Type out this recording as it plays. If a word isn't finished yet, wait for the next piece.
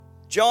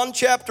John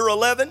chapter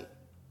 11.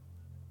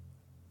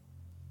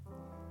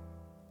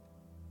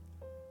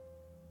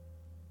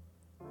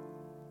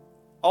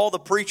 All the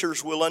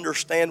preachers will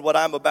understand what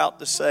I'm about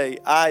to say.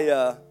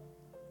 I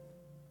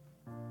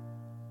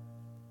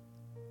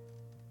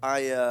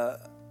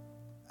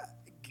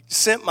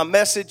sent my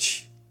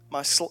message,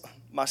 my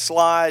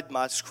slide,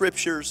 my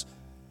scriptures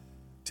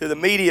to the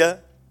media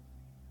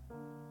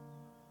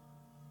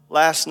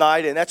last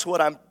night, and that's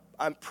what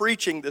I'm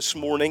preaching this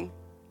morning.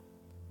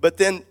 But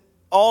then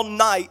all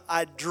night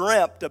I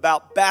dreamt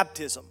about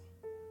baptism.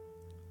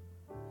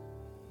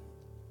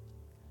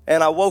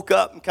 And I woke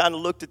up and kind of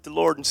looked at the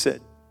Lord and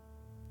said,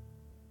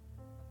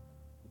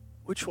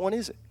 which one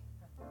is it?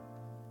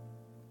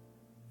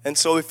 And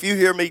so if you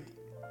hear me,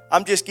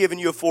 I'm just giving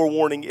you a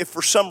forewarning. If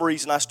for some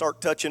reason I start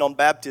touching on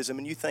baptism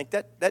and you think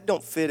that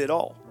don't fit at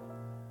all,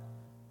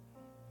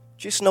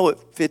 just know it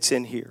fits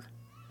in here.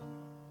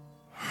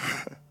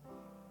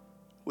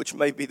 Which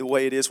may be the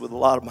way it is with a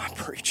lot of my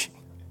preaching.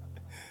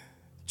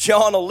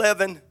 John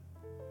 11,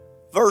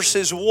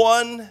 verses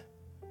 1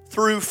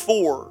 through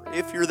 4.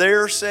 If you're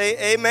there,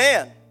 say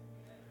amen.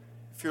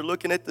 If you're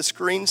looking at the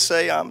screen,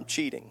 say I'm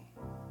cheating.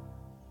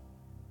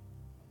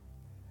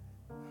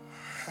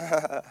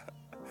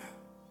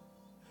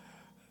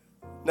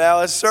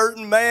 Now a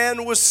certain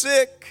man was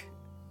sick,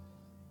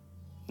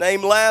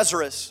 named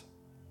Lazarus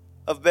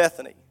of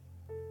Bethany,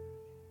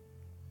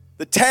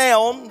 the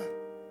town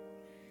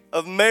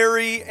of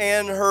Mary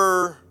and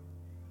her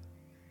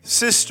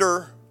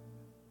sister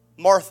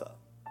Martha.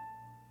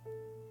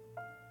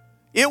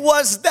 It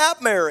was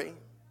that Mary,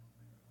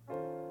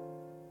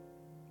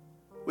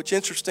 which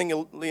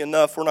interestingly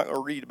enough, we're not going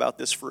to read about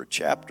this for a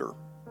chapter,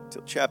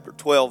 until chapter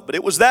 12, but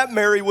it was that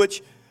Mary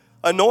which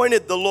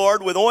anointed the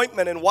Lord with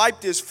ointment and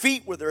wiped his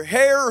feet with her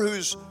hair,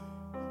 whose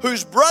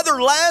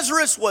brother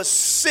Lazarus was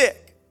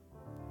sick.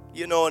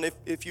 You know, and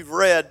if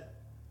you've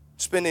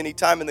spent any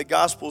time in the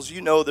Gospels,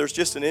 you know there's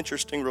just an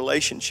interesting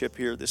relationship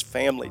here, this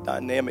family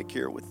dynamic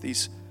here with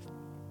these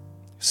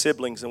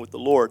siblings and with the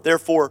Lord.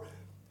 Therefore,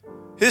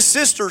 his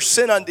sisters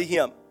sent unto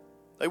him.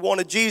 They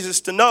wanted Jesus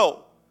to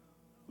know,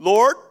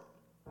 Lord,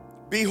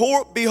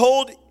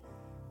 behold,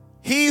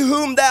 he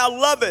whom thou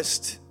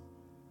lovest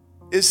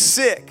is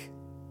sick.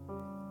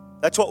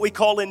 That's what we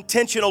call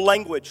intentional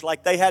language,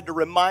 like they had to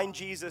remind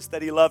Jesus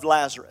that he loved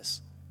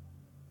Lazarus.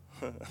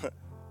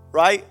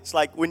 Right? It's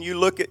like when you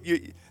look at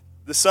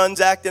the son's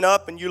acting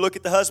up and you look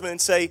at the husband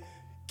and say,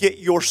 get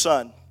your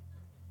son.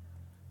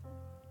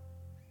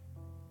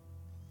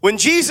 When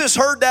Jesus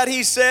heard that,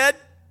 he said,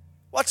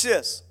 watch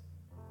this,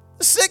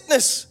 the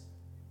sickness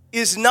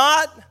is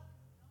not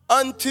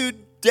unto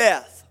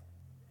death,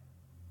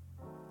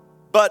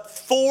 but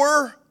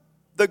for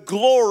the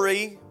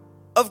glory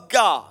of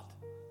God,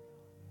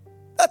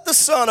 that the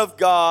Son of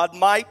God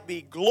might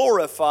be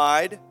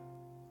glorified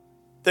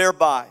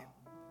thereby.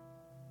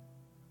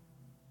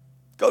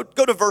 Go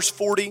to verse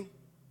 40.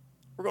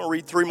 We're going to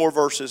read 3 more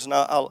verses, and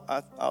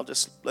I'll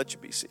just let you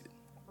be seated.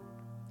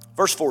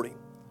 Verse 40.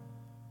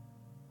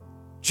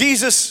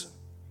 Jesus,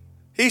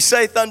 he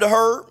saith unto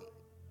her,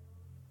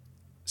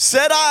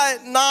 said I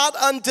not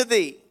unto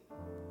thee,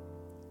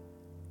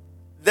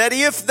 that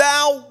if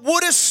thou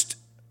wouldest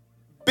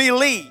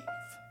believe,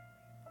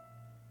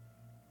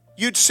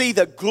 you'd see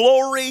the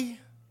glory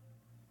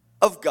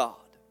of God.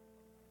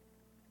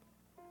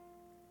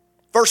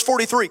 Verse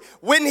 43,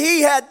 when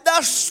he had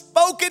thus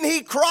spoken,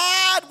 he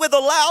cried with a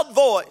loud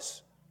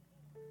voice,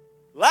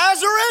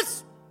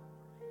 Lazarus,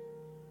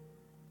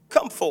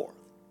 come forth.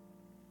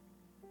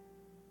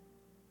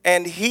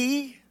 And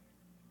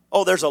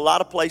there's a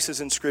lot of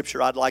places in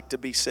Scripture I'd like to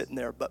be sitting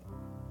there, but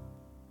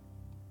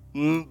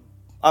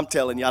I'm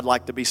telling you, I'd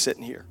like to be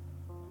sitting here.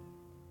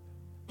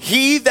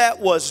 He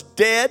that was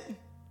dead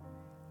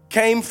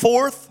came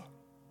forth,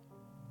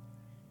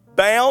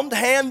 bound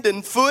hand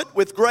and foot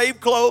with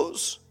grave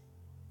clothes,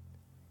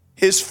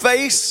 his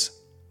face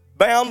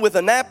bound with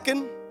a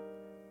napkin.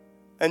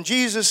 And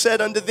Jesus said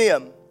unto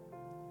them,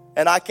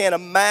 and I can't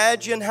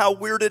imagine how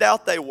weirded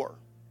out they were.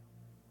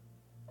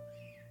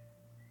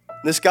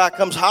 This guy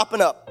comes hopping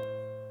up.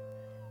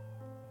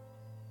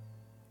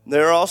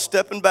 They're all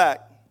stepping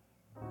back.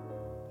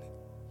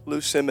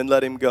 Loose him and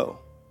let him go.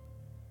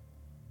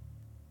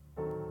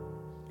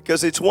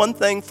 Because it's one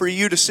thing for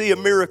you to see a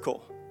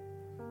miracle,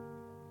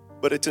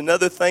 but it's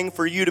another thing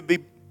for you to be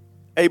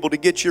able to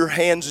get your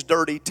hands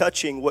dirty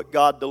touching what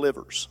God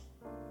delivers.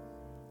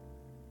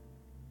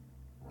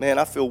 Man,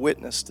 I feel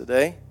witness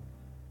today.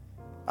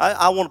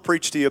 I want to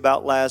preach to you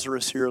about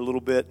Lazarus here a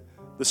little bit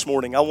this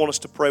morning. I want us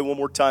to pray one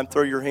more time.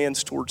 Throw your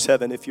hands towards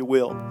heaven, if you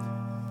will.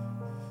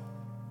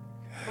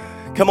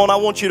 Come on, I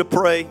want you to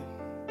pray.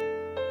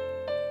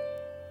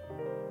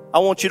 I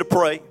want you to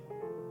pray.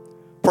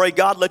 Pray,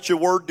 God, let your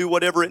word do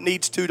whatever it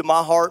needs to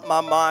my heart,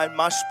 my mind,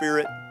 my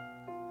spirit.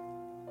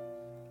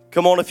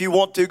 Come on, if you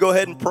want to, go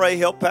ahead and pray.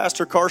 Help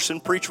Pastor Carson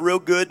preach real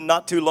good and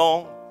not too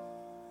long.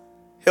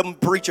 Help him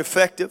preach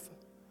effective.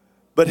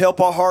 But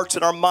help our hearts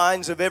and our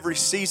minds of every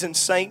seasoned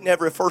saint and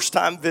every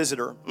first-time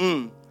visitor.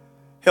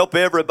 Help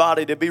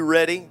everybody to be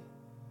ready.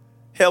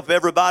 Help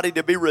everybody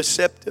to be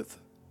receptive.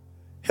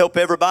 Help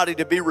everybody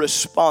to be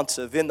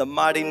responsive in the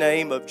mighty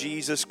name of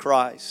Jesus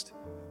Christ.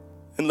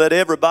 And let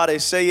everybody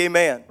say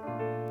amen.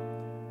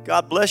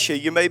 God bless you.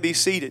 You may be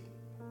seated.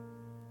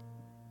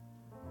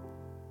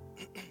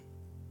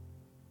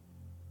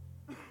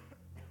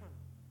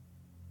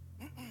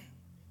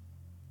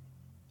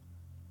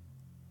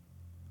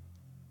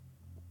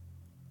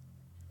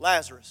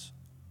 Lazarus.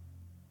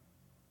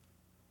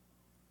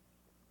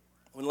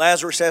 When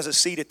Lazarus has a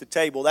seat at the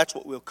table, that's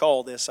what we'll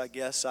call this, I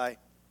guess.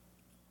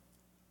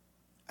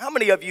 How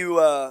many of you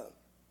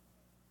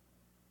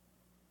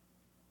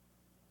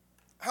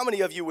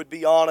would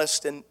be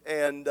honest and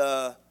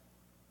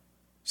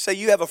say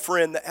you have a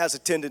friend that has a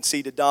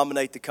tendency to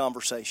dominate the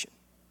conversation?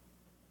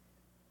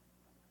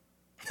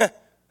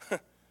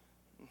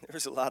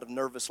 There's a lot of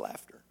nervous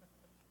laughter.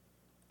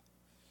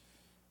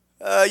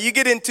 You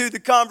get into the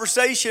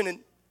conversation and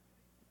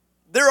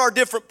there are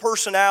different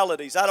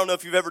personalities. I don't know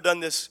if you've ever done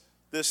this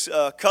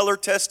color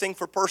testing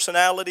for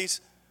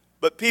personalities,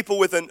 but people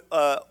with an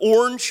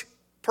orange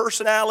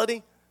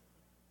personality,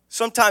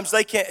 sometimes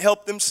they can't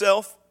help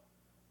themselves.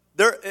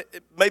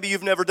 Maybe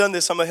you've never done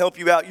this. I'm going to help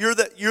you out. You're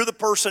the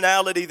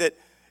personality that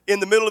in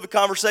the middle of a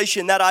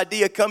conversation, that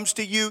idea comes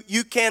to you.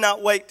 You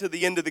cannot wait to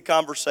the end of the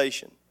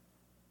conversation.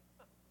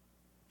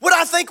 What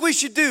I think we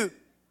should do.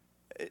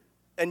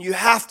 And you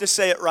have to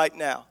say it right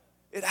now.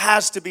 It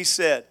has to be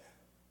said.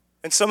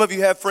 And some of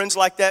you have friends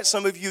like that.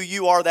 Some of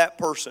you are that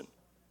person.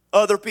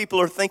 Other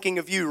people are thinking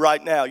of you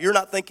right now. You're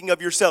not thinking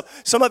of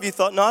yourself. Some of you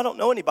thought, no, I don't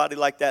know anybody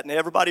like that. And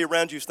everybody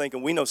around you is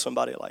thinking, we know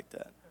somebody like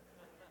that.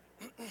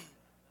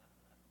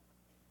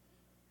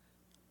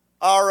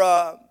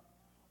 Our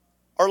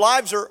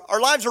lives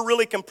are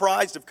really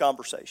comprised of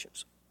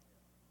conversations.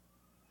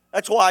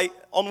 That's why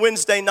on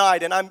Wednesday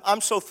night, and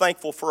I'm so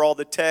thankful for all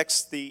the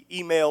texts, the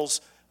emails,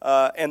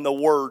 and the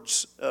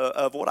words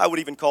of what I would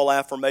even call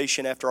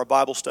affirmation after our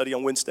Bible study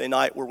on Wednesday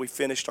night, where we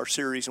finished our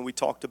series and we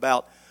talked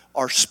about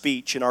our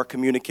speech and our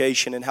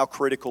communication and how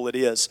critical it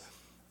is.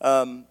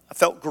 I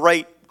felt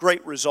great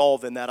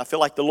resolve in that. I feel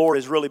like the Lord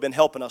has really been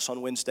helping us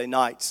on Wednesday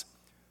nights.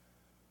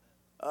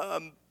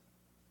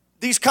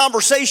 These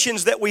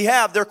conversations that we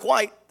have, they're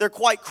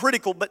quite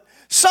critical, but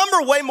some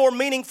are way more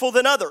meaningful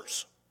than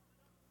others.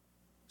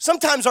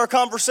 Sometimes our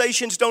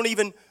conversations don't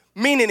even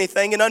mean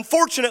anything, and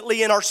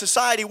unfortunately in our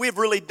society we've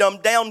really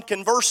dumbed down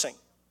conversing.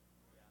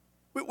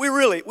 We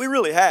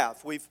really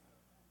have. We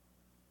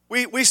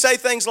say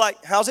things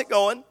like, how's it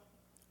going?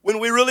 When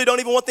we really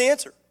don't even want the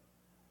answer.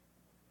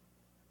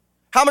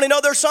 How many know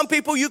there's some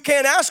people you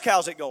can't ask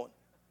how's it going?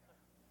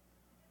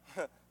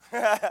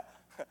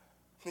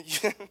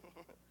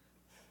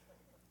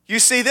 You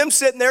see them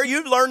sitting there,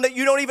 you've learned that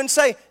you don't even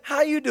say,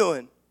 how you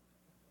doing?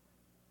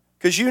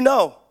 Because you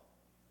know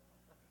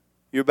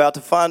you're about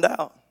to find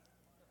out.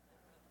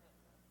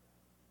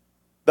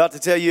 About to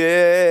tell you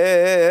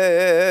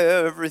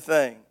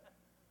everything.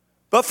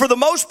 But for the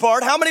most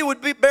part, how many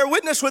would bear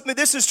witness with me?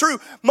 This is true.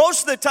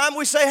 Most of the time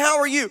we say, how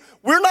are you?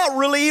 We're not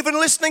really even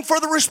listening for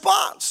the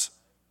response.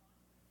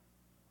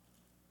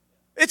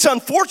 It's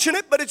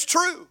unfortunate, but it's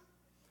true.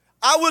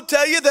 I will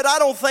tell you that I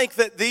don't think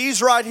that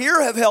these right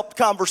here have helped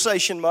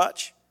conversation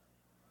much.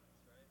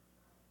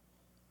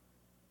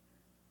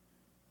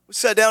 We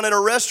sat down in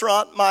a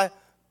restaurant. My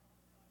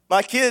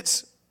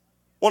kids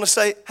want to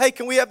say, hey,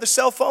 can we have the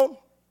cell phone?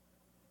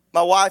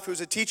 My wife, who's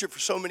a teacher for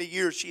so many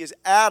years, she is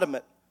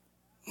adamant.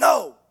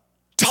 No,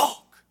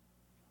 talk,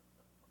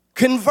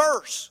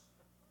 converse,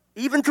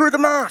 even through the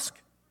mask.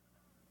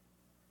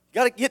 You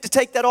got to get to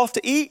take that off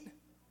to eat.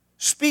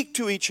 Speak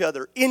to each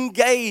other,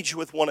 engage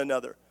with one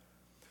another.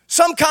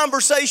 Some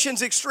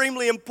conversations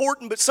extremely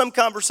important, but some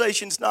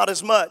conversations not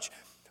as much.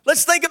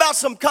 Let's think about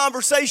some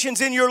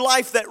conversations in your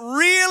life that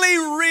really,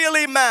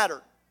 really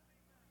matter.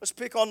 Let's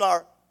pick on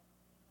our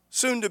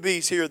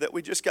soon-to-bes here that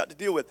we just got to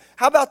deal with.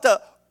 How about the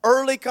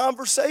early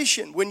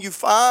conversation when you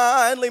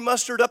finally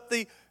mustered up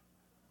the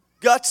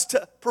guts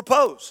to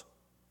propose?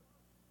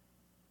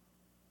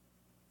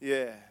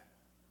 Yeah.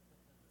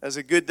 That was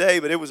a good day,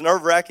 but it was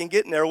nerve-wracking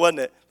getting there, wasn't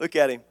it? Look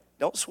at him.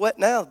 Don't sweat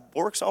now.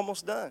 Work's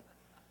almost done.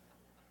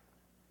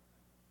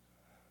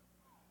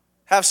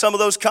 Have some of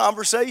those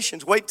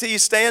conversations. Wait till you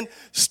stand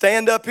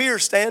up here,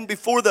 stand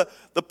before the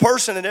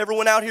person and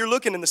everyone out here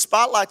looking, and the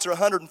spotlights are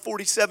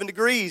 147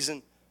 degrees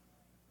and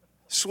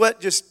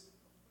sweat just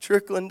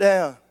trickling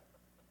down.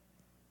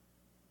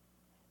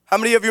 How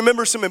many of you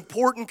remember some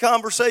important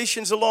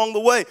conversations along the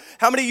way?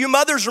 How many of you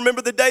mothers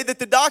remember the day that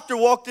the doctor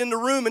walked in the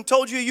room and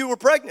told you you were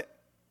pregnant?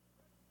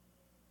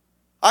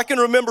 I can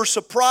remember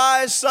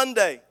Surprise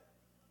Sunday.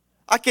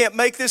 I can't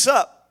make this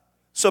up.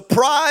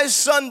 Surprise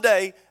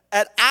Sunday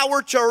at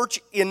our church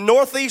in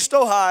Northeast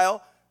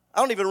Ohio. I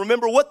don't even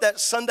remember what that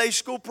Sunday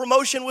school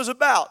promotion was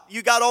about.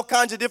 You got all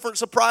kinds of different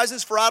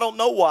surprises for I don't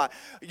know why.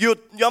 I'm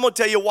going to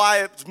tell you why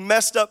it's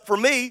messed up for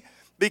me.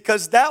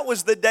 Because that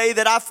was the day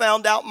that I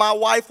found out my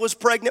wife was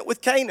pregnant with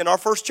Canaan, our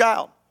first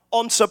child.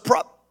 On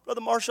surprise,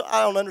 Brother Marshall,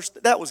 I don't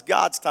understand. That was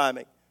God's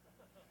timing.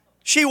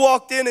 She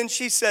walked in and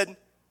she said,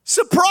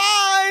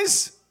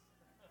 surprise!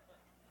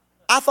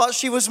 I thought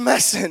she was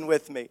messing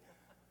with me.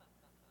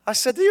 I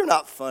said, you're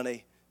not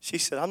funny. She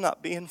said, I'm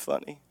not being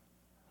funny.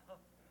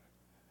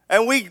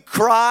 And we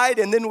cried,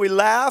 and then we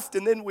laughed,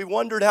 and then we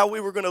wondered how we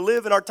were going to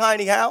live in our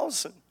tiny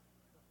house. And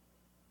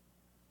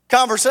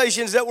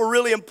conversations that were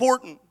really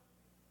important.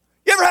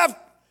 You ever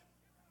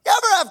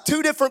have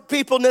two different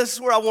people, and this is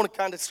where I want to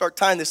kind of start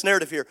tying this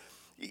narrative here.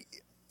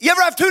 You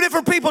ever have two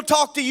different people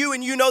talk to you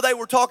and you know they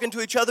were talking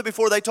to each other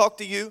before they talked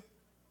to you?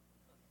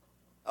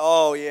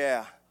 Oh,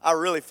 yeah. I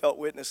really felt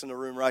witness in the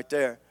room right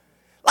there.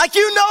 Like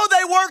you know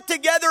they worked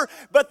together,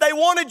 but they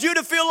wanted you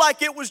to feel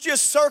like it was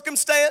just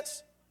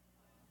circumstance.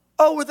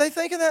 Oh, were they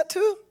thinking that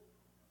too?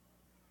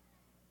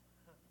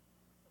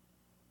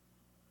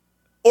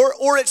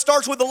 Or it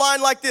starts with a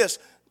line like this.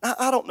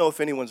 I don't know if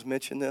anyone's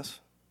mentioned this.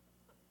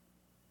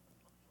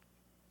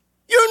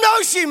 You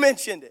know she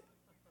mentioned it.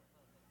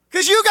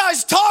 Because you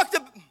guys talked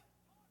about,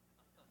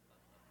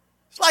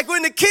 it's like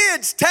when the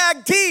kids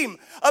tag team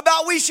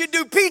about we should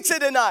do pizza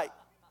tonight.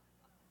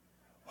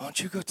 Why don't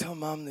you go tell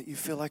Mom that you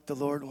feel like the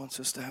Lord wants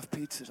us to have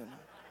pizza tonight?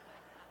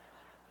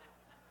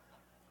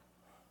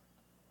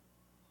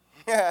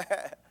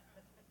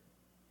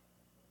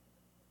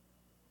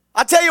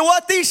 I tell you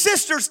what, these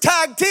sisters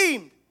tag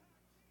teamed.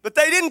 But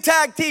they didn't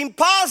tag team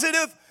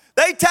positive,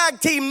 they tag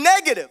team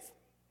negative.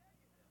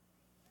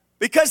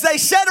 Because they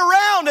sat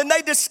around and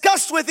they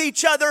discussed with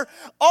each other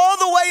all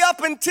the way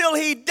up until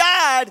he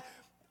died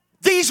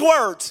these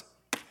words.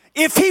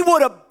 If he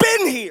would have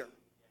been here.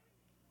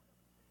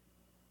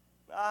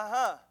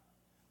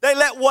 They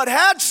let what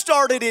had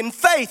started in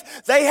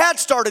faith, they had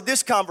started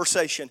this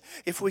conversation.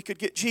 If we could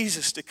get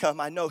Jesus to come,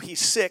 I know he's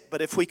sick,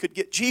 but if we could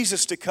get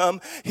Jesus to come,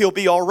 he'll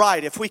be all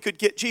right. If we could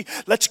get Jesus,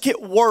 let's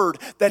get word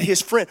that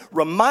his friend,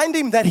 remind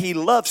him that he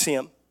loves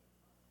him.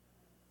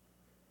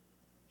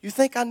 You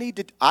think I need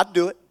to, I'd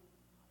do it.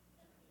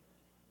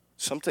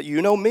 Sometimes,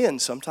 you know men,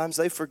 sometimes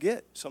they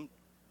forget.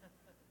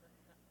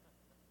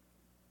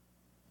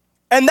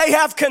 And they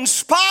have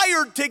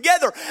conspired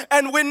together.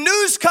 And when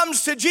news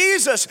comes to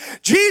Jesus,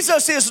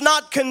 Jesus is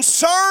not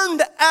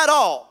concerned at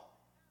all.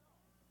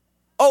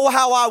 Oh,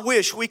 how I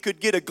wish we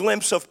could get a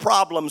glimpse of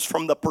problems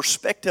from the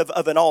perspective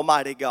of an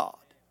almighty God.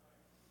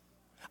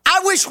 I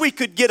wish we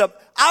could get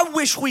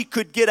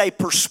a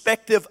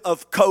perspective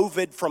of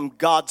COVID from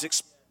God's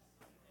experience.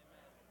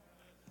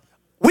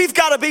 We've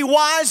got to be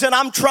wise, and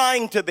I'm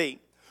trying to be.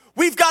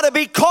 We've got to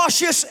be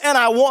cautious, and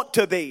I want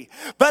to be.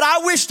 But I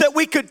wish that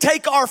we could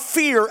take our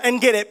fear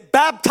and get it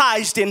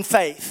baptized in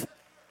faith.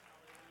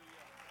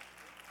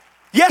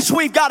 Yes,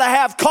 we've got to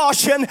have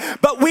caution,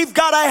 but we've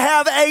got to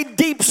have a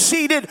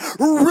deep-seated,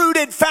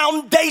 rooted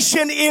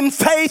foundation in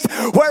faith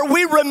where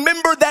we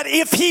remember that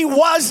if he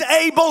was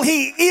able,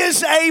 he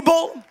is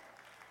able.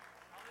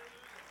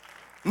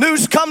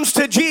 News comes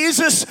to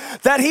Jesus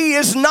that he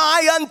is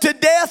nigh unto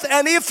death,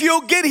 and if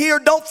you'll get here,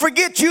 don't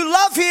forget you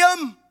love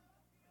him.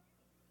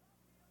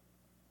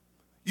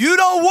 You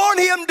don't want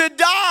him to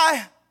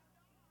die.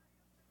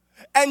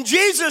 And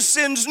Jesus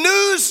sends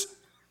news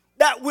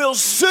that will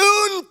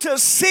soon to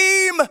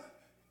seem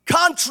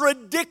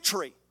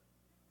contradictory.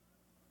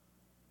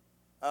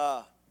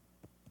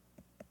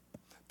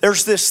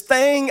 There's this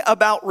thing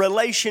about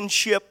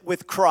relationship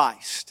with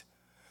Christ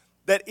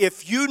that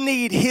if you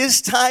need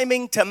his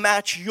timing to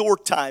match your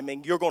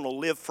timing, you're going to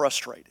live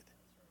frustrated.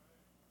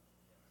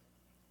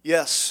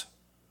 Yes.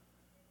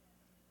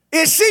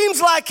 It seems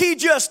like he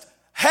just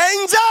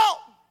hangs out.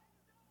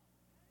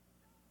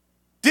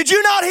 Did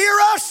you not hear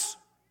us?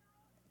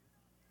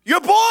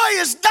 Your boy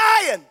is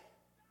dying.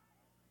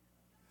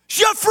 It's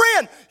your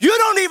friend. You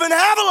don't even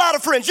have a lot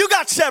of friends. You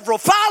got several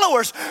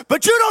followers,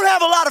 but you don't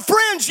have a lot of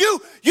friends. You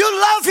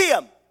love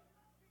him.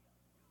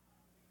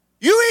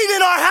 You eat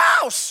in our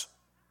house.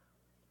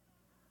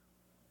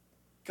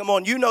 Come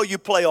on, you know you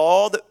play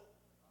all the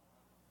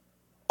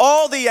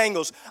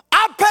angles.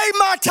 I pay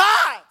my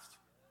tithes.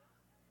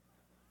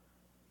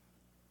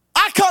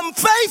 I come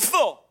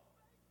faithful.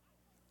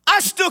 I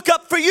stuck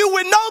up for you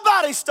when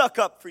nobody stuck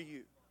up for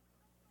you.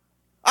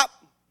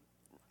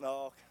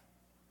 No,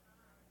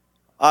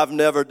 I've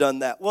never done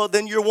that. Well,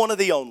 then you're one of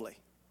the only.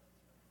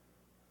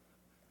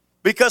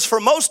 Because for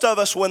most of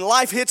us, when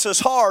life hits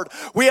us hard,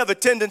 we have a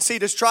tendency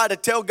to try to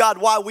tell God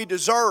why we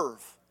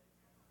deserve.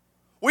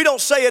 We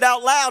don't say it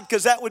out loud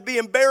because that would be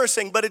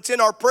embarrassing, but it's in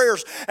our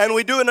prayers. And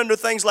we do it under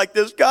things like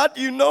this. God,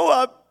 you know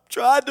I've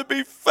tried to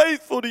be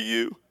faithful to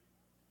you.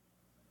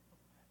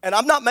 And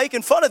I'm not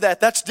making fun of that.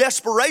 That's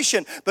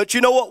desperation. But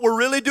you know what we're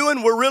really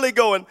doing? We're really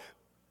going,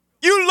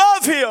 you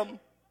love him.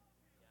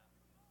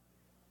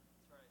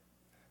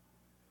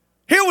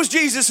 Here was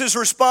Jesus'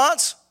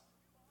 response.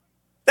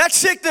 That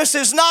sickness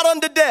is not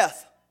unto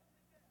death.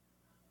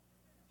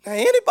 Now,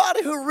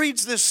 anybody who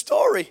reads this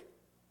story,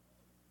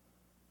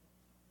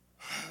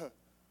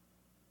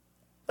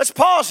 let's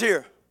pause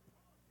here.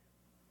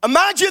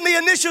 Imagine the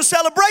initial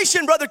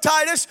celebration, Brother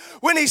Titus,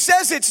 when he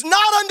says it's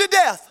not unto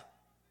death.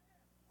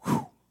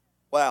 Whew.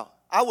 Wow,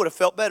 I would have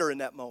felt better in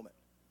that moment.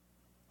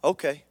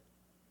 Okay,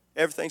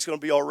 everything's going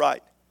to be all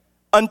right.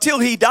 Until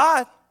he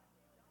died.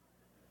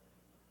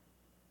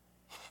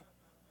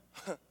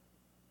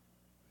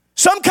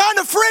 some kind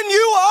of friend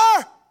you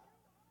are.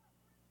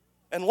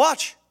 And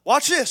watch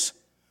this.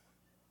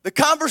 The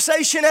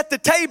conversation at the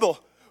table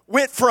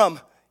went from,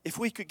 if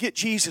we could get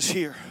Jesus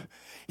here,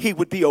 he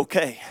would be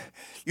okay.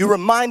 You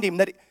remind him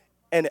that,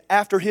 and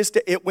after his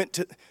day, it went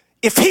to,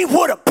 if he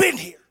would have been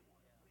here.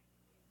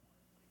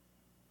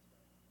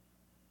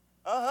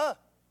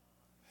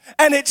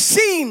 And it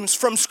seems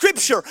from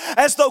Scripture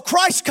as though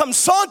Christ comes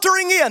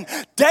sauntering in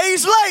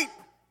days late.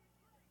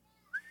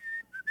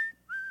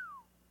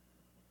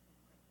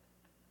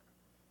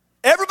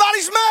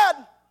 Everybody's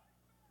mad.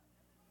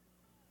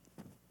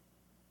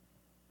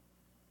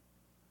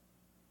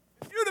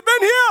 If you'd have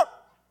been here.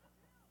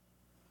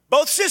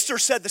 Both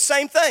sisters said the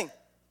same thing.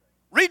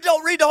 Read the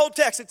whole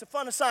text. It's a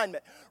fun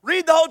assignment.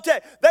 Read the whole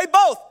text. They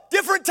both,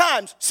 different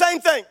times,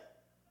 same thing.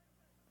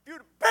 If you'd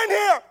have been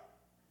here.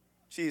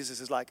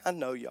 Jesus is like, I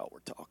know y'all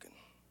were talking.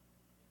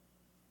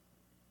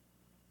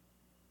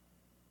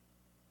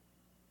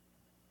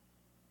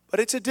 But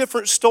it's a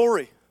different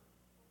story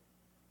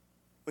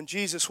when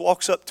Jesus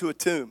walks up to a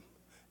tomb.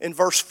 In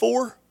verse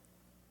 4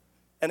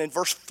 and in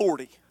verse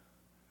 40,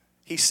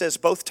 he says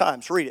both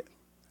times, read it,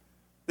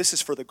 this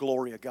is for the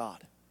glory of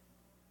God.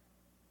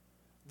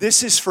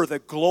 This is for the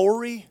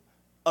glory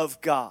of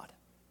God.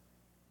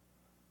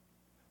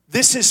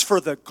 This is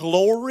for the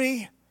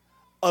glory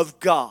of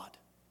God.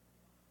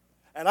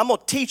 And I'm going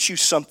to teach you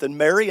something,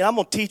 Mary, and I'm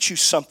going to teach you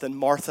something,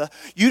 Martha.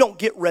 You don't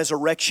get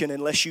resurrection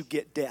unless you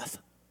get death.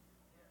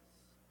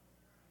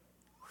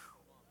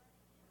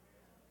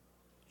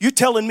 You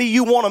telling me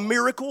you want a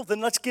miracle?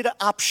 Then let's get an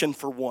option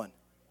for one.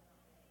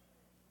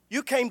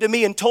 You came to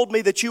me and told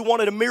me that you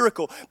wanted a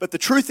miracle, but the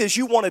truth is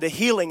you wanted a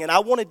healing, and I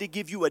wanted to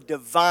give you a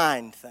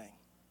divine thing.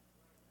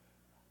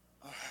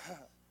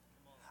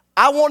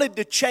 I wanted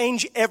to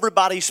change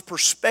everybody's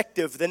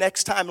perspective the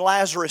next time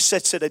Lazarus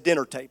sits at a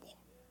dinner table.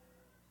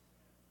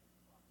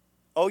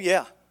 Oh,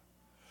 yeah.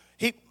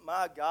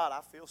 My God,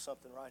 I feel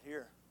something right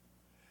here.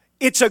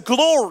 It's a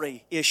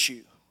glory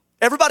issue.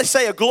 Everybody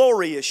say a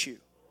glory issue.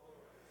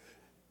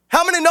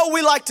 How many know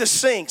we like to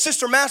sing?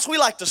 Sister Mass, we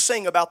like to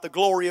sing about the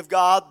glory of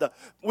God.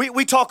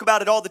 We talk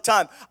about it all the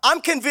time. I'm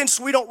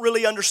convinced we don't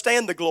really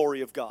understand the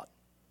glory of God.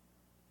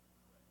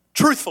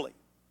 Truthfully.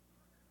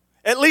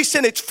 At least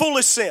in its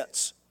fullest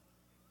sense.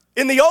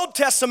 In the Old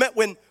Testament,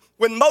 when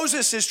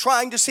Moses is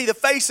trying to see the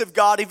face of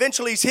God,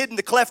 eventually he's hid in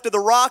the cleft of the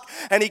rock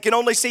and he can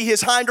only see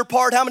his hinder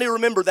part. How many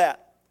remember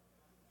that?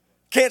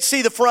 Can't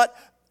see the front.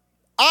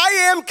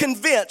 I am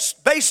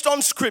convinced, based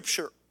on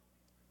Scripture,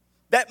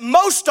 that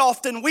most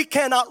often we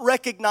cannot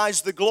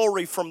recognize the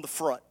glory from the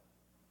front.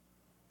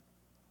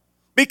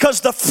 Because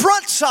the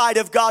front side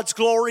of God's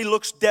glory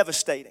looks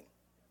devastating.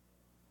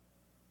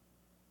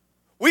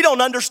 We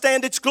don't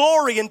understand its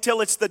glory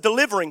until it's the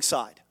delivering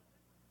side.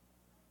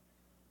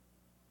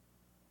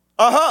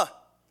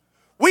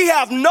 We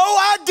have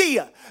no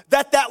idea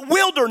that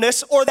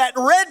wilderness or that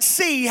Red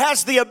Sea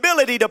has the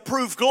ability to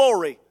prove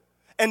glory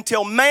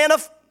until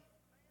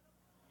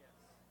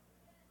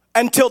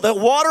until the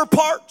water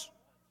parts.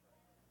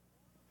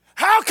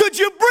 How could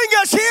you bring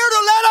us here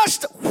to let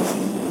us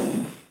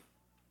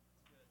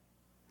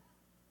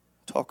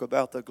talk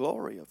about the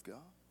glory of God?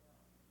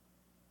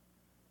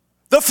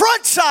 The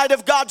front side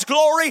of God's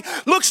glory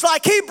looks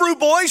like Hebrew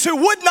boys who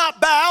would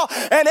not bow,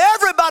 and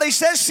everybody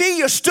says, see,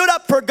 you stood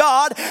up for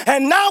God,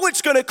 and now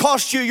it's going to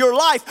cost you your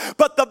life.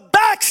 But the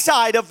back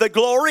side of the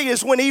glory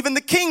is when even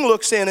the king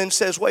looks in and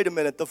says, wait a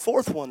minute, the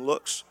fourth one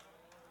looks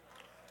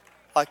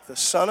like the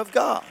Son of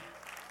God.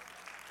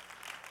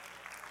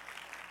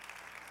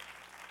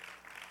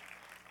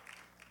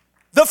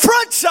 The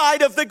front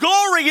side of the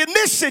glory in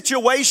this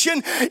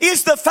situation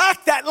is the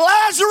fact that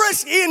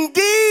Lazarus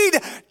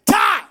indeed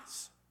dies.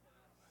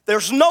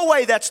 There's no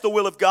way that's the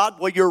will of God.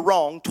 Well, you're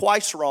wrong,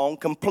 twice wrong,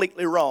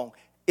 completely wrong.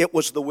 It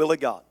was the will of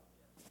God.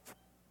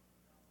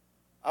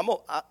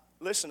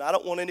 Listen, I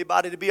don't want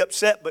anybody to be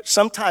upset, but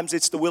sometimes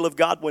it's the will of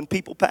God when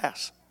people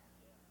pass.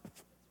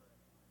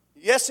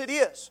 Yes, it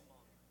is.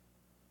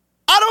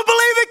 I don't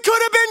believe it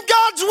could have been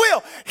God's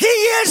will. He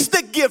is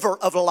the giver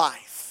of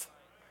life.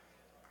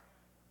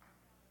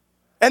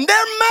 And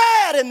they're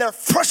mad and they're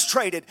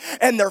frustrated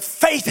and their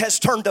faith has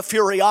turned to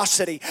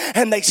curiosity.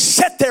 And they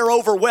sit there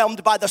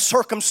overwhelmed by the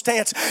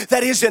circumstance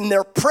that is in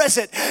their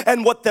present.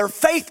 And what their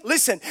faith,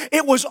 listen,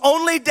 it was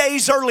only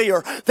days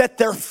earlier that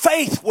their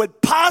faith would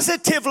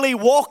positively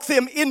walk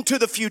them into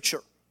the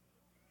future.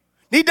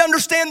 Need to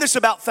understand this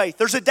about faith.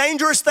 There's a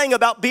dangerous thing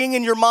about being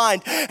in your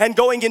mind and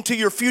going into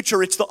your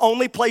future. It's the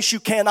only place you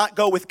cannot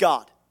go with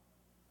God.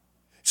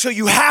 So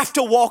you have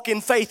to walk in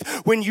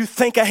faith when you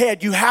think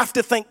ahead. You have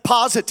to think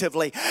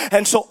positively.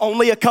 And so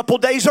only a couple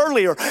days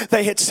earlier,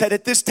 they had sat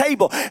at this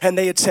table and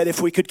they had said,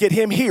 if we could get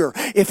him here,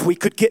 if we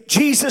could get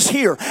Jesus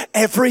here,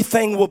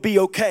 everything will be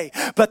okay.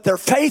 But their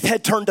faith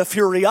had turned to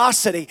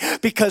curiosity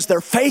because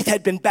their faith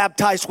had been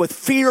baptized with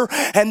fear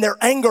and their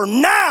anger.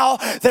 Now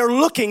they're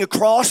looking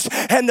across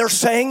and they're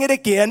saying it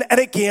again and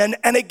again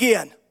and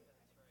again.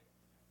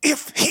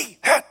 If he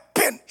had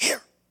been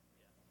here.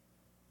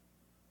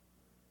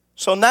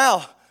 So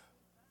now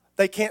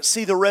they can't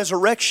see the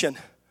resurrection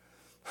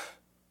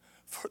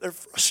for their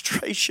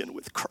frustration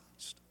with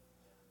Christ.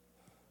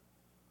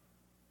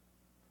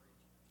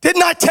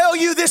 Didn't I tell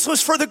you this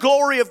was for the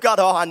glory of God?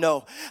 Oh, I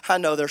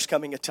know there's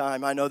coming a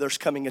time. I know there's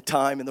coming a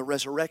time in the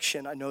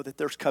resurrection. I know that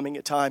there's coming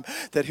a time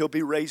that he'll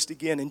be raised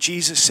again. And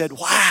Jesus said,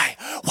 why?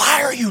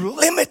 Why are you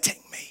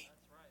limiting me?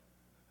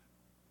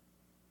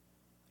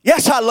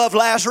 Yes, I love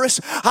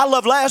Lazarus. I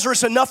love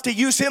Lazarus enough to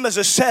use him as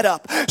a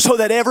setup so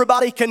that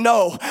everybody can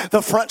know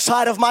the front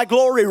side of my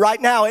glory.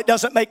 Right now, it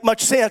doesn't make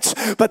much sense,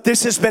 but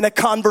this has been a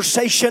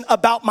conversation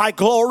about my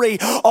glory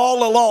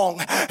all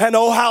along. And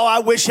oh, how I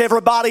wish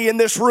everybody in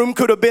this room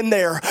could have been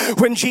there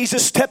when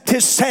Jesus stepped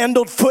his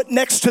sandaled foot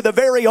next to the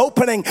very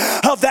opening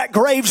of that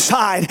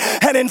graveside.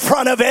 And in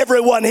front of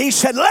everyone, he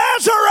said,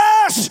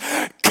 Lazarus,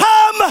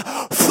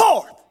 come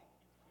forth.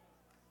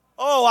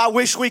 Oh, I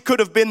wish we could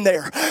have been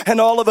there.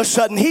 And all of a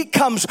sudden, he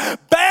comes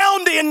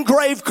bound in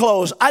grave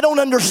clothes. I don't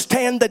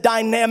understand the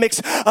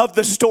dynamics of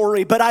the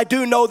story, but I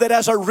do know that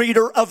as a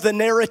reader of the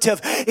narrative,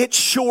 it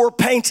sure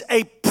paints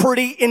a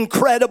pretty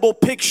incredible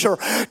picture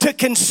to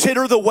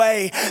consider the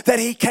way that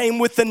he came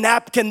with the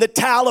napkin, the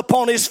towel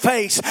upon his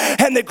face,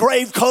 and the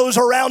grave clothes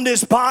around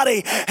his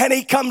body, and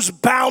he comes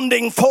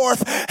bounding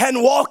forth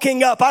and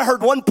walking up. I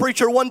heard one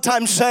preacher one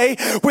time say,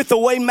 with the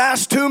way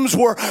mass tombs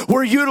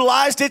were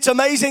utilized, it's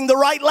amazing the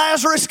right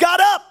Lazarus got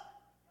up.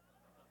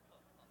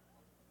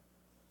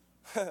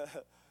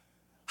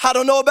 I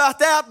don't know about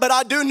that, but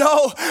I do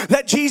know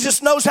that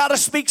Jesus knows how to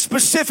speak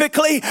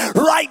specifically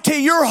right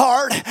to your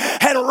heart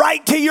and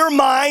right to your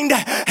mind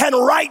and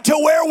right to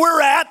where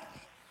we're at.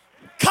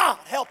 God,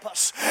 help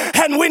us.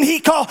 And when he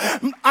called,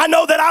 I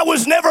know that I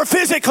was never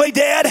physically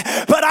dead,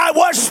 but I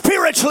was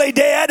spiritually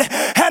dead.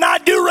 And I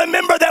do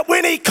remember that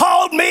when he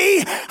called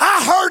me,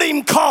 I heard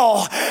him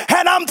call.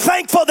 And I'm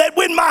thankful that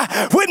when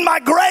my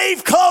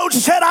grave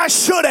clothes said I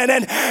shouldn't,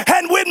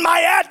 and when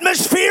my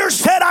atmosphere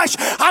said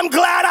I'm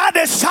glad I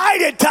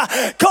decided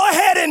to go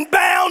ahead and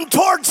bound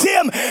towards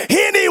him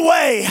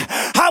anyway.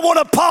 I want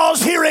to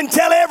pause here and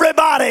tell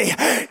everybody,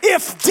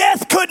 if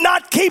death could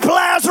not keep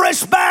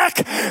Lazarus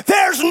back,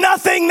 there's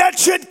nothing that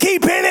should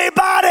keep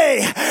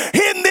anybody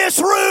in this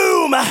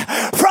room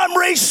from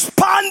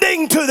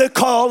responding to the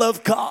call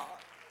of God.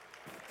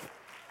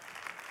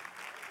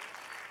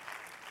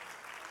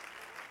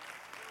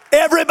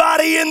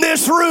 Everybody in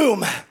this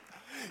room,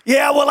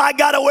 yeah, well, I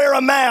got to wear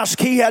a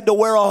mask. He had to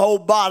wear a whole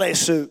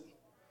bodysuit.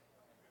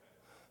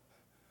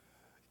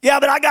 Yeah,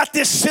 but I got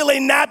this silly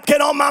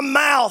napkin on my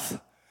mouth.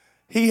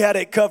 He had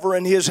it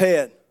covering his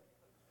head.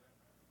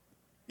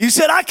 You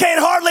said, I can't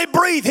hardly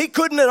breathe. He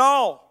couldn't at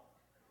all.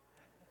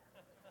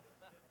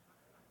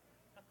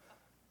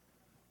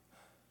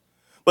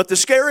 But the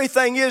scary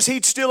thing is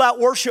he'd still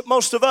out-worship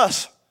most of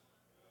us.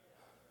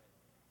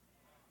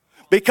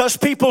 Because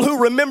people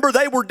who remember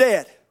they were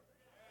dead.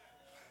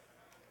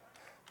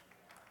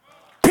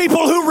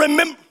 People who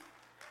remember.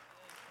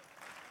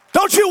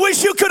 Don't you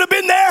wish you could have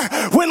been there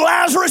when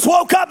Lazarus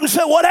woke up and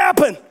said, what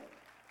happened?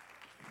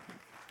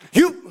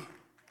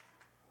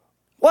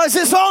 Why is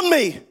this on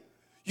me?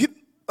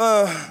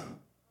 How'd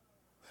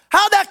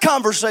that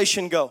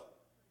conversation go?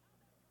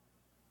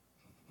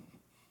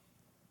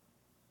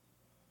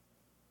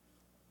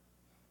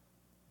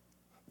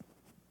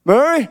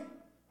 Mary?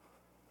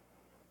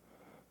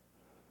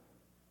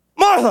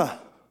 Martha?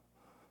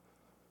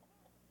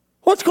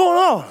 What's going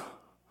on?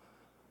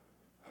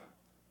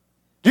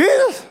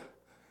 Jesus?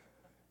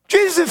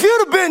 Jesus, if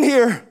you'd have been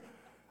here.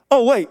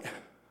 Oh, wait.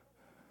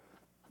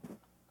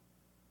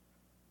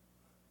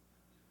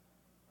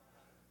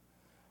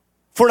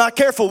 If we're not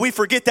careful, we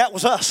forget that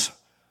was us.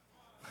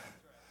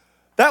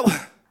 That was.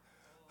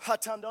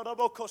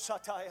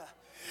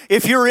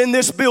 If you're in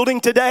this building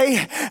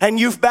today and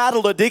you've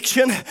battled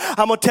addiction,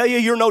 I'm going to tell you,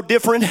 you're no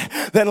different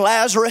than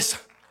Lazarus.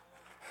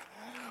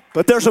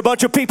 But there's a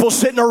bunch of people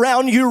sitting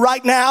around you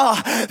right now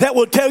that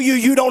will tell you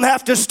you don't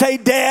have to stay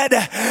dead,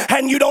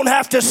 and you don't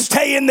have to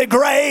stay in the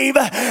grave,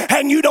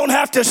 and you don't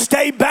have to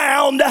stay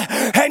bound,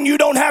 and you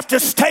don't have to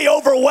stay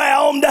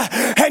overwhelmed,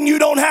 and you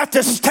don't have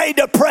to stay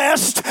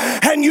depressed,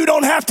 and you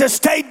don't have to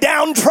stay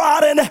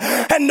downtrodden,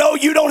 and no,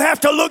 you don't have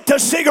to look to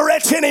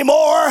cigarettes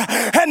anymore,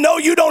 and no,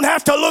 you don't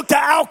have to look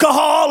to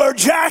alcohol or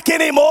Jack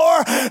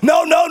anymore.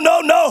 No.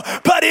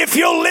 But if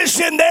you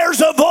listen,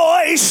 there's a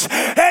voice,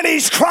 and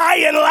he's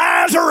crying,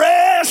 Lazarus,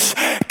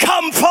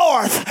 come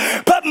forth.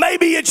 But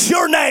maybe it's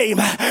your name.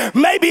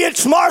 Maybe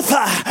it's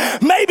Martha.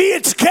 Maybe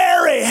it's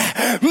Gary.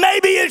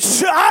 Maybe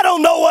it's, I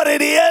don't know what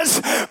it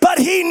is, but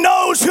he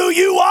knows who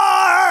you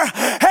are,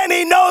 and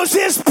he knows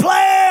his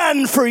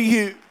plan for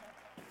you.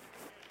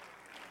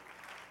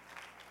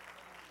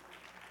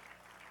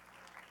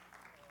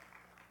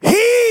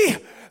 He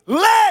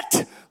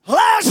let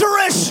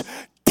Lazarus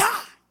die.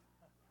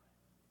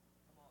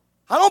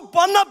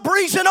 I'm not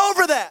breezing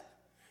over that.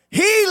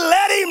 He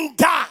let him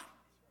die.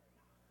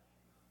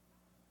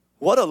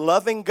 What a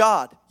loving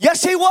God.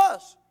 Yes, he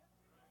was.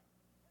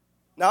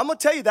 Now, I'm going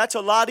to tell you, that's a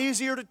lot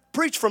easier to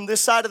preach from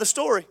this side of the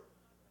story.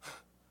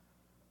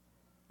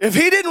 If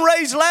he didn't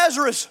raise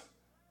Lazarus,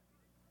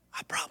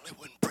 I probably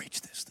wouldn't preach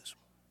this morning.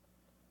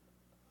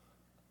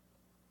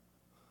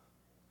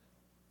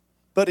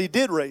 But He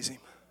did raise him.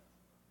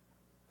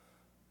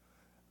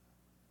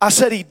 I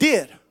said He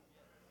did.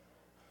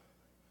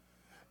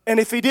 And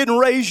if He didn't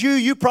raise you,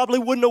 you probably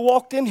wouldn't have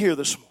walked in here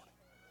this morning.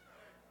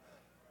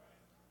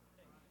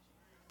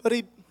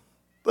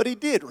 But He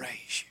did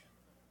raise you.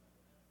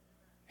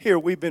 Here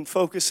we've been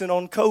focusing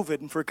on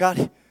COVID and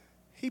forgot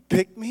He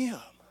picked me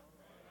up.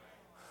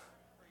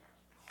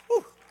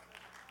 Whew.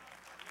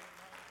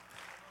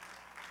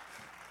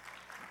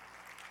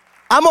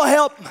 I'm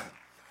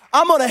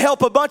going to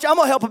help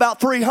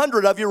about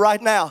 300 of you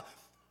right now.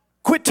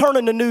 Quit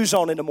turning the news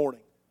on in the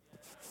morning.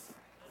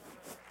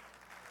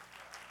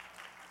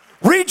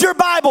 Read your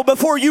Bible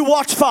before you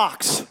watch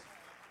Fox.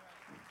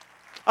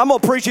 I'm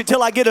going to preach it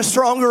till I get a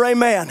stronger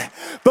amen.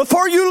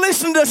 Before you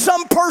listen to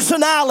some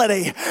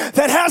personality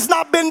that has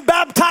not been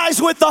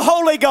baptized with the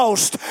Holy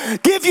Ghost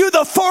give you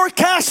the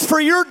forecast for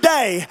your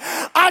day,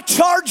 I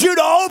charge you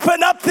to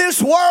open up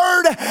this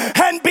Word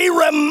and be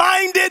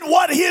reminded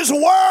what His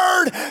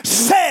Word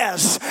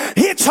says.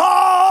 It's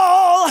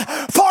all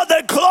for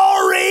the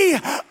glory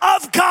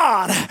of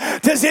God.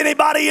 Does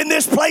anybody in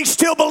this place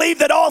still believe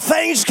that all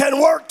things can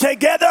work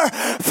together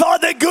for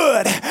the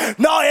good?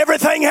 No,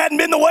 everything hadn't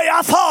been the way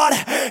I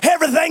thought.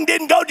 Everything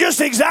didn't go just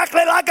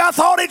exactly like I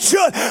thought it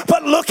should.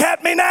 But look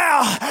at me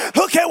now.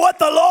 Look at what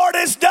the Lord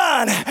has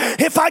done.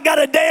 If I got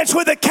to dance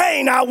with a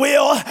cane, I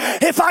will.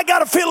 If I got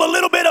to feel a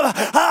little bit of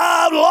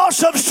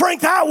loss of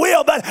strength, I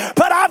will.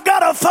 But I've got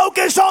to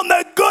focus on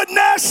the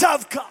goodness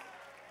of God.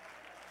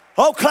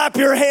 Oh, clap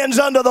your hands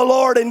unto the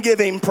Lord and give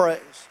Him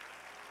praise.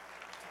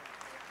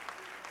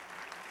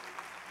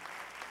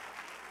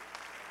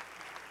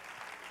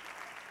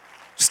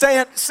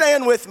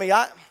 Stand with me.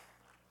 I'm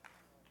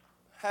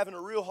having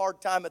a real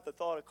hard time at the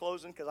thought of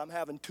closing because I'm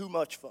having too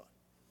much fun.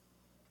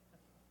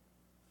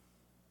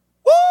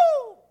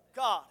 Woo!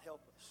 God help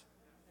us.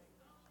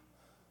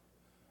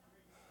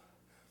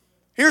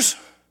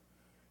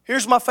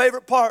 Here's my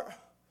favorite part.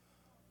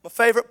 My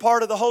favorite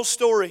part of the whole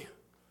story.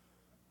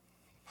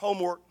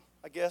 Homework,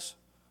 I guess.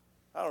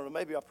 I don't know.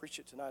 Maybe I'll preach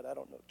it tonight. I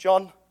don't know.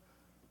 John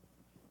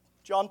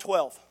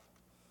 12.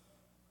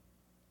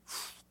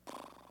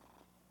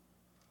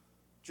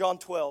 John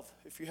 12,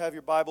 if you have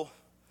your Bible.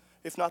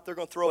 If not, they're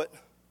going to throw it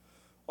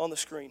on the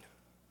screen.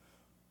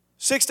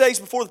 6 days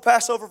before the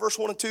Passover, verse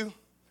 1 and 2,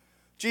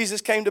 Jesus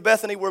came to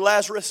Bethany where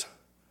Lazarus,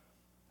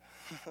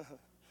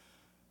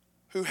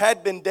 who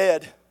had been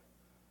dead.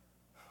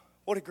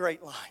 What a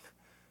great line.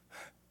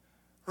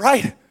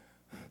 Right?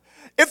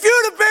 If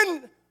you'd have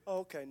been... Oh,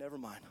 okay, never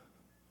mind.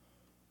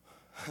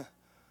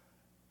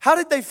 How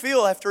did they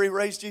feel after He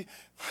raised you?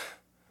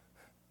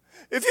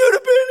 If you'd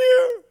have been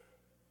here.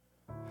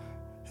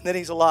 And then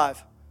He's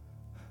alive.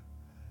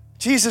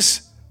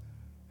 Jesus,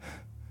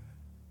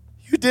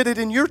 you did it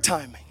in your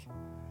timing.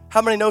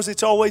 How many knows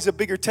it's always a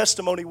bigger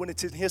testimony when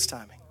it's in His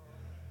timing?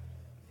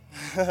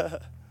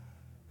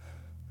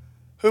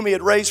 Whom He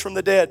had raised from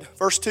the dead.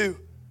 Verse 2.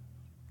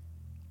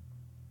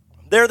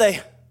 There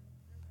they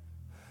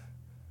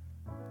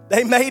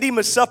made Him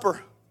a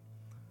supper.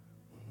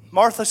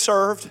 Martha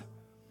served.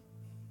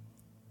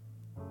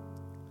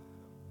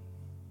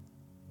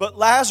 But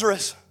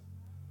Lazarus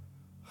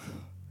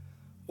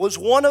was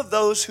one of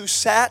those who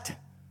sat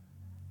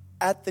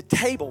at the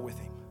table with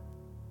Him.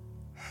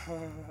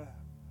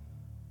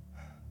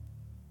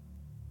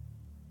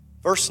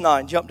 Verse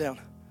 9, jump down.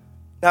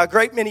 Now a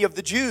great many of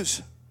the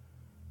Jews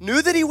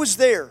knew that He was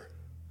there.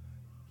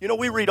 You know,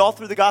 we read all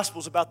through the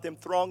Gospels about them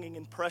thronging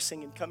and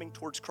pressing and coming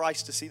towards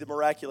Christ to see the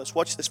miraculous.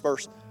 Watch this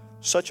verse.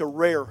 Such a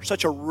rare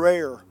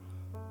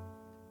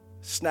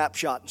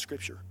snapshot in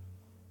Scripture.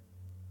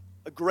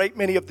 A great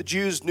many of the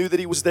Jews knew that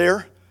He was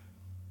there,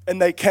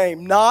 and they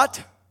came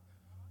not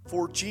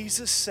for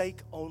Jesus' sake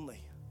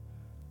only,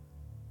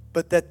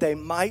 but that they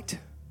might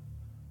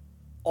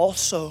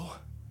also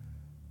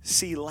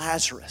see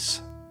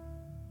Lazarus,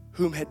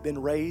 whom had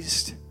been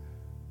raised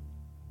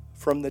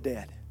from the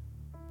dead.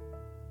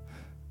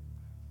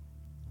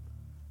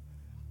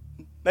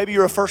 Maybe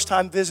you're a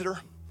first-time visitor.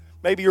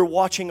 Maybe you're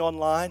watching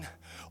online.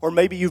 Or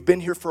maybe you've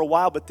been here for a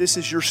while, but this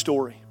is your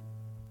story.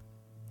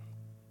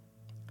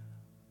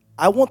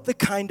 I want the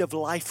kind of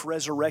life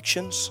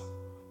resurrections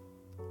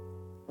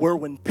where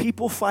when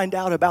people find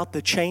out about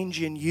the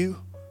change in you,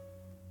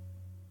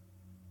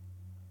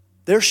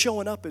 they're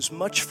showing up as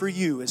much for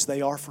you as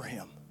they are for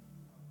Him.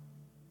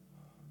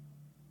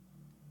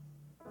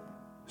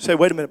 Say,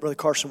 wait a minute, Brother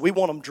Carson. We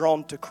want them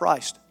drawn to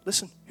Christ.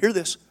 Listen, hear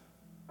this.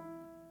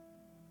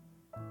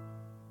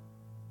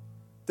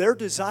 Their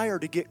desire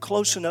to get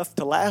close enough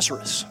to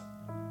Lazarus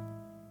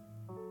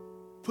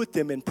put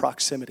them in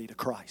proximity to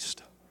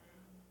Christ.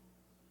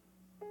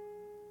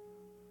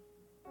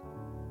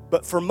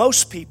 But for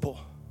most people,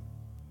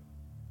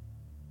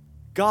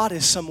 God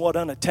is somewhat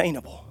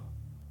unattainable.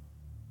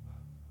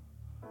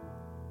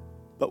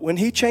 But when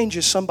He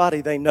changes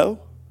somebody they know,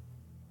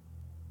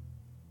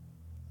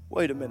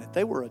 wait a minute,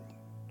 they were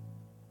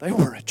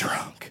a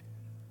drunk.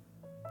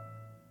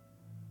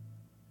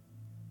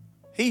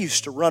 He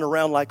used to run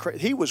around like crazy.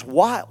 He was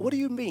wild. What do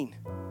you mean?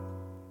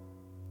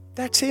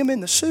 That's him in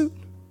the suit.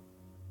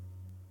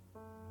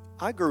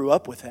 I grew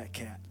up with that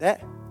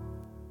cat.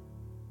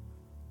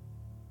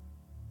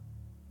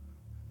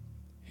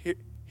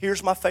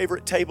 Here's my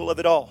favorite table of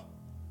it all.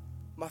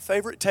 My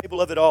favorite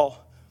table of it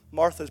all.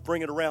 Martha's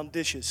bringing around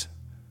dishes.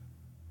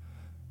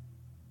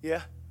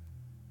 Yeah?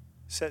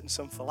 Setting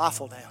some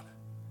falafel down.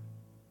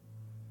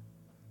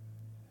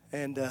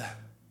 And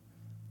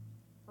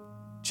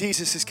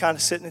Jesus is kind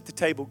of sitting at the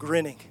table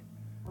grinning.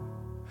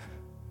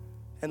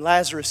 And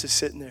Lazarus is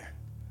sitting there.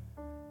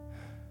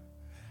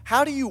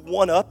 How do you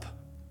one up?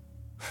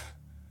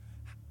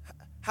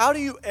 How do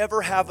you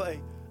ever have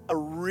a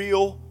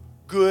real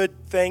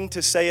good thing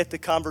to say at the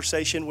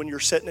conversation when you're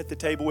sitting at the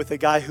table with a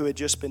guy who had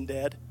just been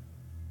dead?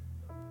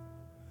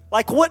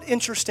 Like, what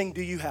interesting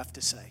do you have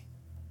to say?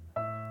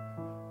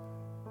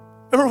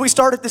 Remember we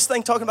started this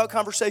thing talking about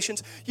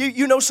conversations?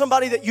 You know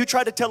somebody that you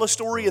try to tell a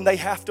story and they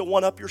have to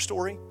one up your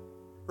story?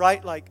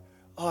 Right? Like,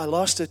 oh, I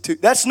lost a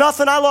tooth. That's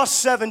nothing. I lost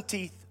 7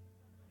 teeth.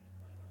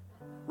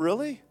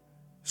 Really?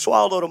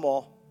 Swallowed them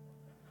all.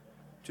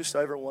 Just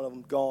every one of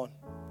them gone.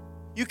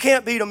 You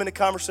can't beat them in a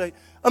conversation.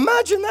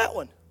 Imagine that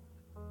one.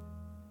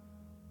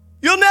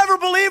 You'll never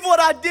believe what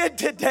I did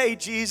today,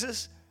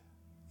 Jesus.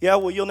 Yeah,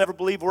 well, you'll never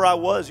believe where I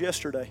was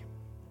yesterday.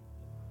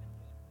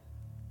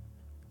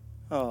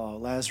 Oh,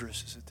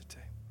 Lazarus is at the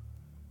table.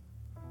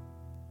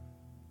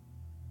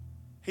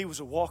 He was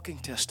a walking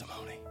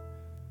testimony.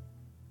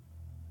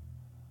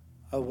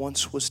 I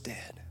once was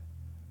dead.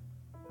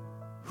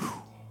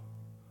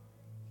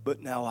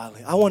 But now I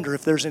live. I wonder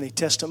if there's any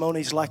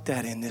testimonies like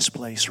that in this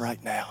place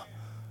right now.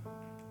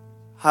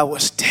 I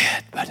was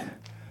dead,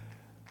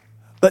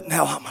 but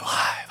now I'm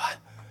alive.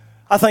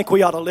 I think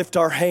we ought to lift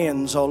our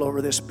hands all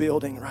over this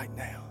building right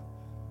now.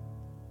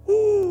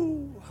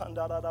 Ooh.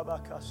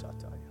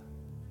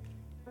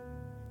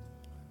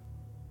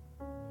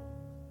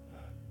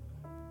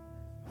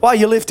 While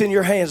you're lifting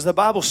your hands, the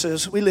Bible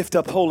says we lift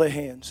up holy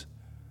hands.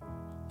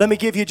 Let me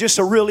give you just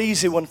a real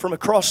easy one from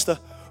across the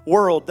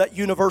world. That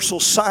universal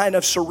sign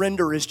of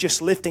surrender is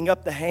just lifting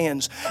up the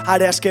hands.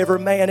 I'd ask every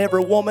man,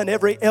 every woman,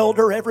 every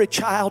elder, every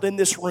child in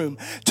this room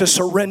to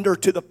surrender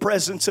to the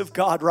presence of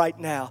God right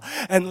now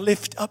and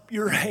lift up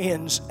your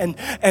hands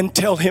and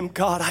tell Him,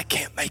 God, I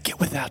can't make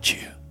it without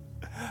you.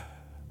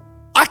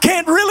 I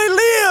can't really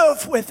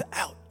live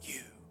without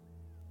you.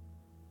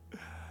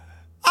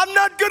 I'm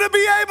not going to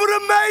be able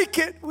to make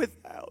it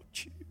without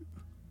you.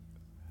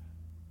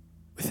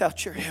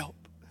 Without your help.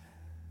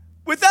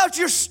 Without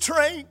your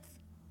strength.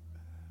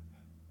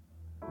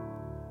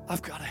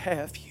 I've got to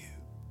have you.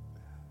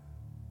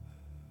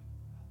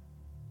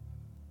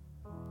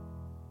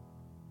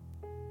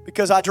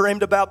 Because I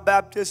dreamed about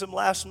baptism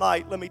last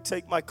night, let me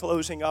take my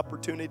closing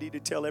opportunity to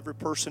tell every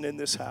person in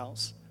this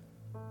house.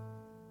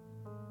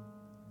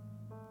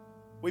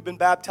 We've been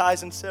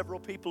baptizing several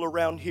people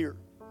around here.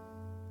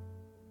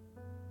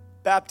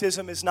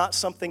 Baptism is not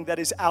something that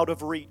is out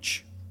of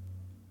reach.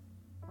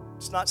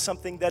 It's not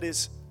something that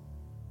is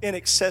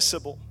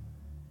inaccessible,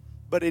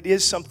 but it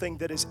is something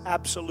that is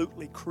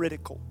absolutely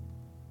critical.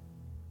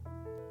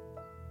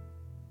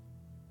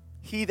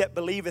 He that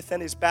believeth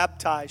and is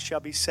baptized shall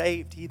be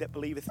saved. He that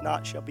believeth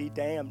not shall be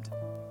damned.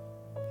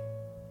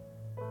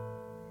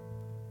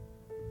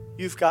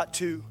 You've got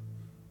to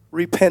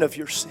repent of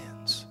your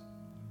sins.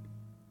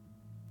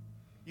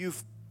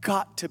 You've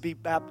got to be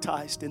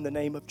baptized in the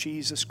name of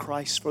Jesus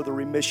Christ for the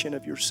remission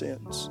of your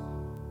sins.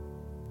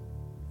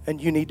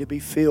 And you need to be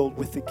filled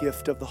with the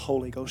gift of the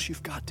Holy Ghost.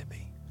 You've got to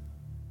be.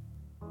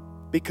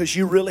 Because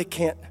you really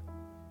can't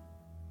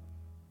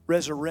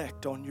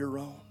resurrect on your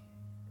own.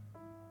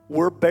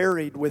 We're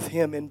buried with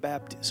Him in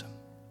baptism.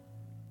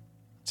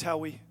 It's how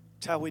we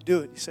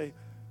do it. You say,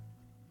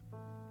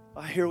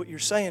 I hear what you're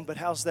saying, but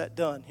how's that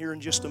done? Here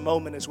in just a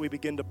moment as we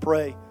begin to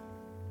pray,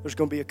 there's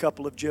going to be a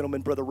couple of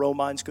gentlemen. Brother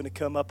Romine's going to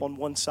come up on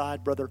one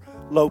side. Brother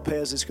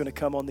Lopez is going to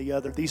come on the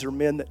other. These are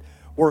men that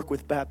work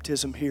with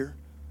baptism here.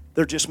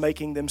 They're just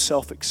making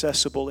themselves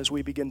accessible as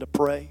we begin to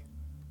pray.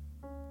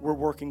 We're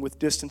working with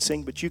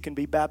distancing, but you can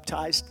be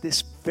baptized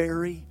this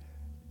very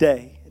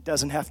day. It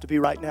doesn't have to be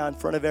right now in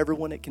front of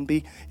everyone. It can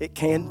be.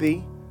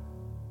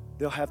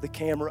 They'll have the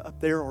camera up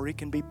there, or it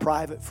can be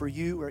private for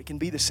you, or it can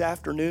be this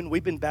afternoon.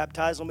 We've been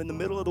baptizing them in the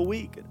middle of the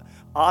week.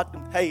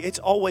 Hey, it's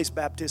always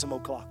baptism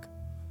o'clock.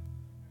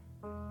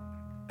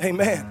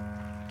 Amen.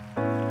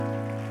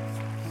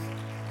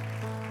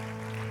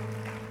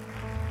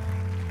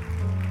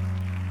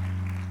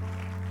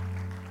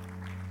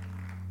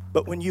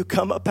 But when you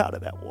come up out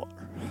of that water,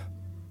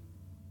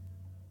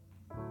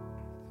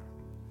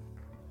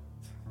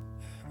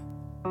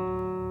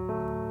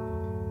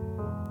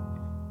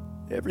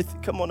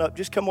 everything, come on up.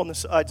 Just come on the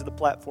sides of the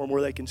platform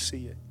where they can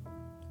see it.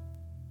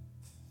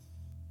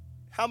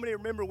 How many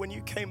remember when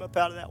you came up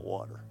out of that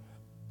water?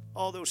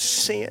 All those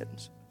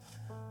sins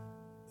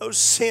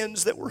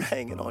that were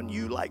hanging on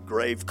you like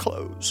grave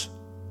clothes.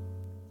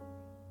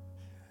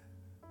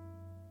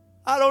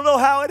 I don't know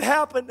how it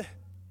happened.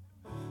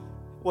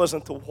 It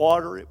wasn't the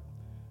water.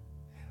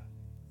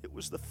 It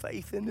was the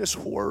faith in this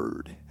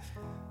word.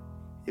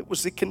 It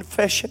was the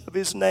confession of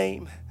His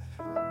name.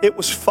 It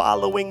was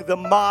following the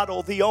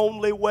model, the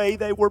only way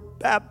they were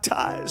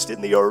baptized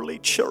in the early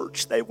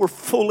church. They were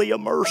fully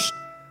immersed,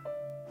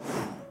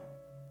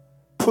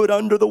 put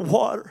under the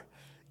water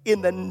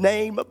in the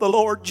name of the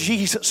Lord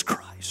Jesus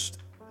Christ.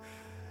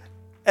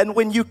 And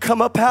when you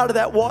come up out of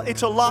that water,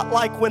 it's a lot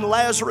like when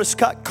Lazarus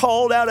got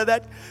called out of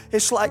that.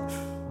 It's like,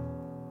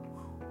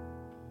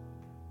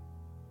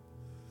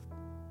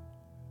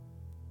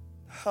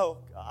 oh,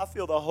 I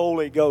feel the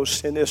Holy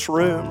Ghost in this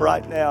room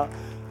right now.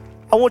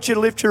 I want you to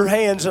lift your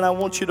hands and I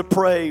want you to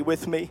pray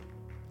with me.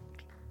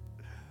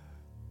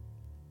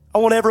 I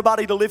want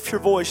everybody to lift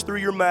your voice through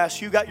your mask.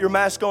 You got your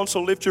mask on,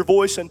 so lift your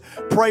voice and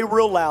pray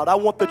real loud. I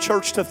want the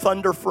church to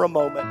thunder for a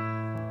moment.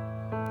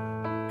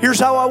 Here's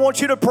how I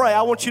want you to pray.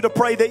 I want you to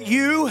pray that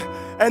you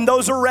and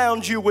those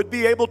around you would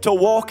be able to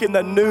walk in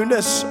the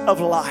newness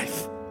of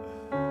life.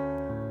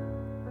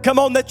 Come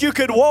on, that you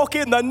could walk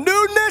in the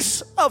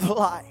newness of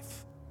life.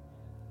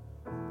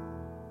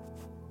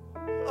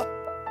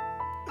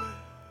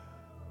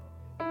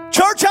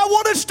 Church, I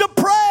want us to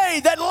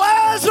pray that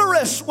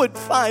Lazarus would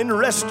find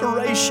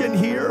restoration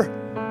here.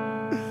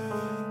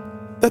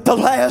 That the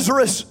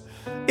Lazarus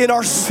in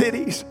our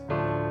cities,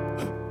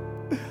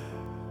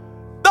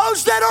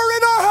 those that are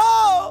in our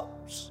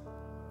homes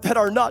that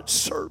are not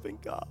serving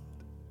God,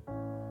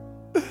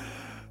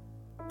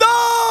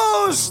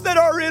 those that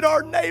are in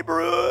our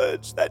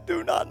neighborhoods that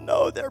do not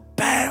know they're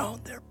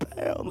bound,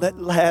 let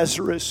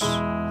Lazarus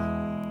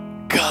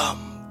come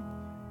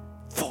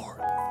forth.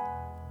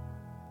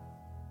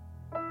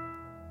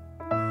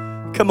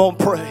 Come on,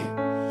 pray.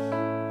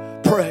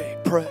 Pray,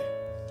 pray.